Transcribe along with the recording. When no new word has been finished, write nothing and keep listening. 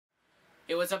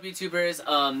Hey, what's up,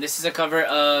 YouTubers? This is a cover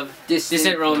of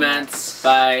Distant Romance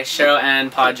by Sheryl and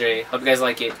Padre. Hope you guys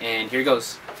like it, and here it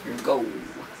goes. Here we go.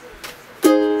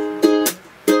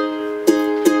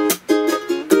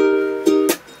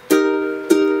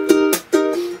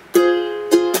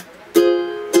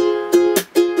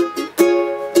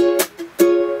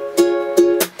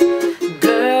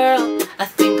 Girl, I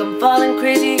think I'm falling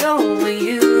crazy over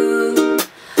you.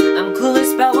 I'm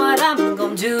clueless about what I'm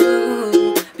gonna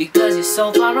do, because you're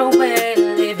so far away,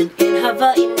 living in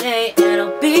Hawaii, and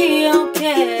I'll be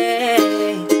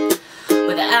okay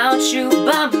without you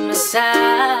by my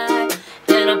side.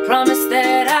 And I promise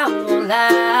that I won't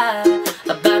lie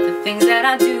about the things that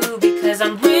I do, because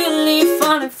I'm really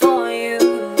falling for you.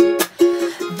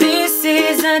 This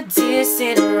is a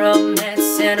distant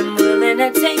romance, and I'm willing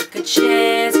to take a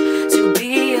chance to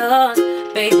be yours,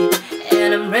 baby.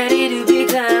 And I'm ready to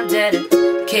become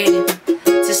dedicated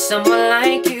to someone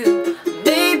like you.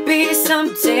 Maybe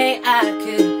someday I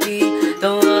could be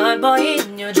the one boy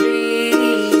in your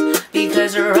dreams,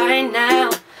 because right now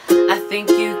I think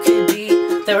you could be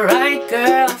the right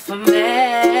girl for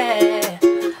me,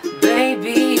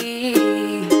 baby.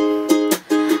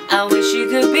 I wish you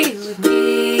could be with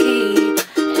me,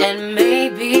 and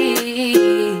maybe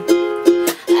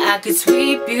I could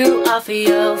sweep you off of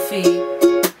your feet.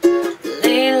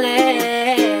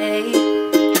 Lately,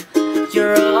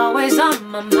 you're always on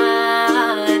my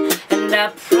mind, and I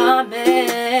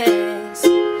promise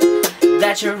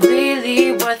that you're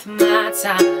really worth my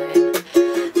time.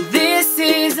 This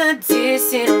is a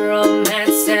distant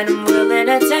romance, and I'm willing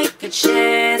to take a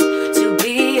chance to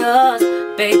be yours,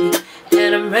 baby.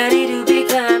 And I'm ready to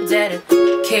become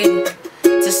dedicated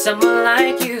to someone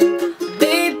like you.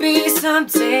 Maybe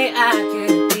someday I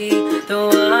could be the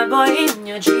one boy in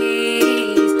your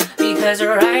dreams, because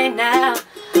right now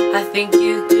I think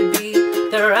you could be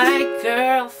the right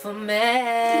girl for me.